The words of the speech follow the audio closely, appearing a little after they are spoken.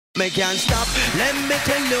Me can't stop, let me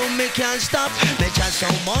tell you, me can't stop. Me chat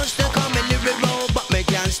so much to come in the road, but me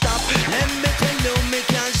can't stop. Let me tell you, me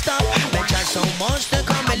can't stop. Me chat so much to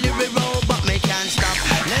come in the road, but me can't stop.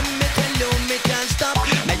 Let me tell you, me can't stop.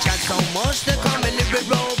 Me chat so much to come in the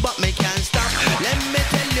road, but me can't stop. Let me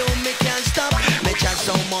tell you, me can't stop. Me chat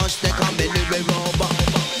so much to come in the road, but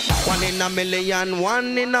one in a million,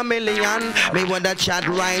 me wanna chat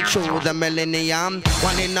right through the millennium.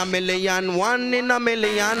 One in a million,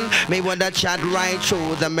 me wanna chat right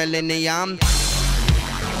through the millennium.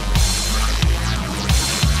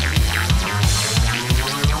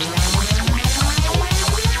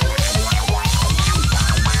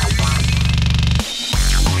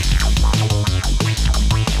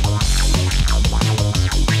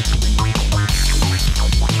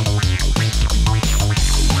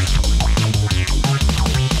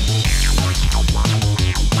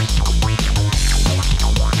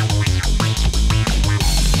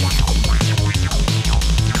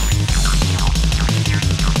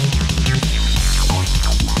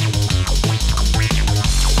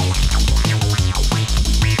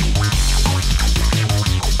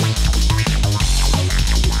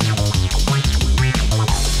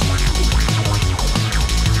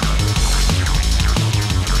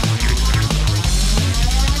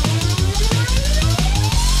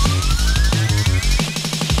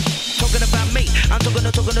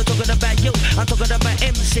 Talking about you, I'm talking about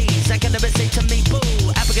MCs. I can never say to me, boo,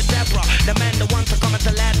 abracadabra. The man that wants to come at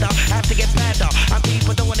the ladder, I have to get better. And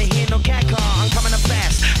people don't wanna hear no cackle. I'm coming up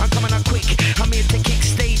fast, I'm coming up quick. I'm here to kick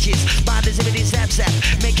stages, bad as if it is zap zap.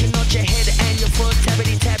 Making nod your head and your foot,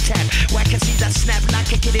 tappity tap tap. Whack and see that snap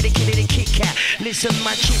like a kitty Kit Kat. Listen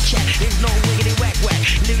my chit chat, there's no wiggity whack whack.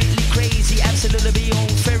 Lyrically crazy, absolutely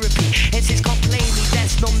beyond therapy. And since complaining,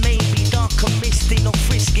 that's no maybe. Dark and misty, no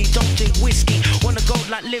frisky, don't drink whiskey. Wanna go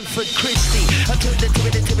like Linford Christie. Until the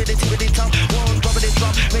tibbity top. One drop of the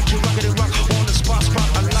drop, make you rockety rock. Wanna spark,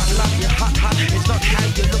 a lot, you hot. It's not how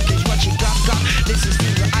you look, it's what you got. Listen to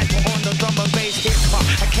the iPod on the drum and bass hip hop.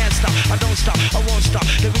 I can't stop, I don't stop, I won't stop.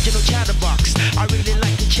 The original chatterbox, I really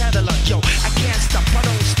like the chatter lot, yo. I can't stop, I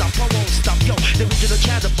don't stop, I won't stop, yo. The original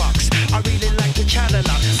chatterbox, I really like the chatter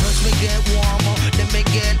lot. First me get warmer, then me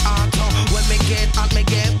get hotter. When me get hot, me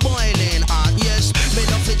get boiling hot. Yes, me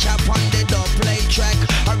love to chop on the dub play track.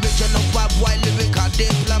 Original Bob White lyrical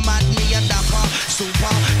diplomat, me a dapper,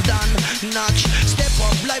 super done notch. Step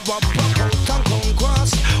up, live up, buckle, tongue on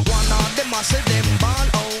cross. One of them I say them ball,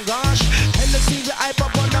 oh gosh. Tell us see the hype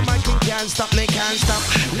up on the mic, me can't stop, me can't stop.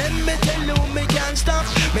 Let me tell you, me can't stop.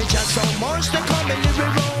 Me just so much to come in the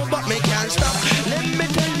road, but me can't stop. Let me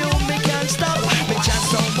tell you, me can't stop. Me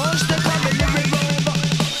just so much to come in the road, but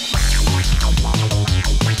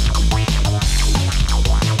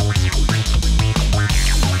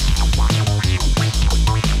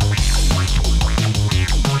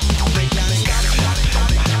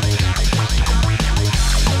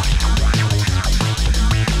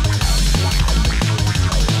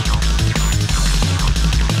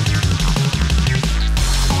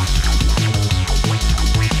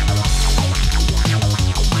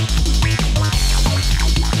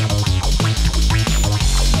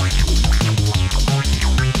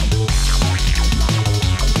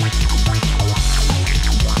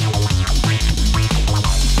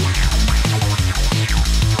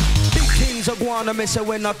I miss it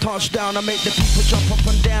when I touch down. I make the people jump up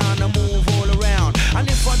and down and move all around. And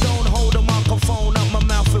if I don't hold the microphone up my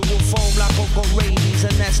mouth, it will foam like I've got rabies,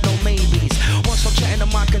 and that's no maybes. Once I'm chatting the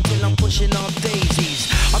mic until I'm pushing up daisies.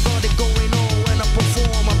 I got it going on when I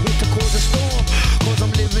perform. I'm here to cause a storm, cause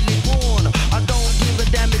I'm literally born. I don't give a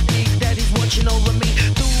damn if Big Daddy's watching over me.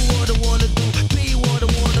 Do what I wanna do, be what I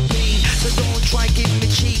wanna be. So don't try give me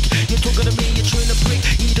cheek. You're talking to me, you're trying to prick.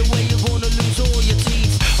 Either way you're gonna lose all your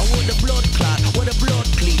teeth. I want the blood clot, with a blood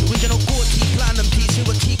clean. Original goatee, plan them teeth, see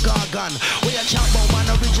what T-car gun. We a chop on man,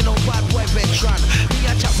 original bad boy veteran. We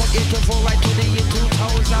a chop from 84 right to the year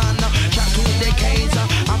 2000. Chop 2 decades, I'm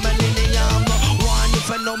a millennium. One if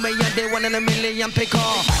I know me, yeah, they 1 in a million pick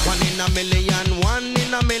off. 1 in a million, 1 in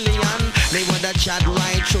a million. They would a chat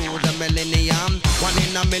right through the millennium. 1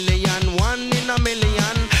 in a million, 1 in a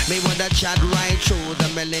million. They would a chat right through the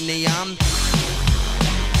millennium.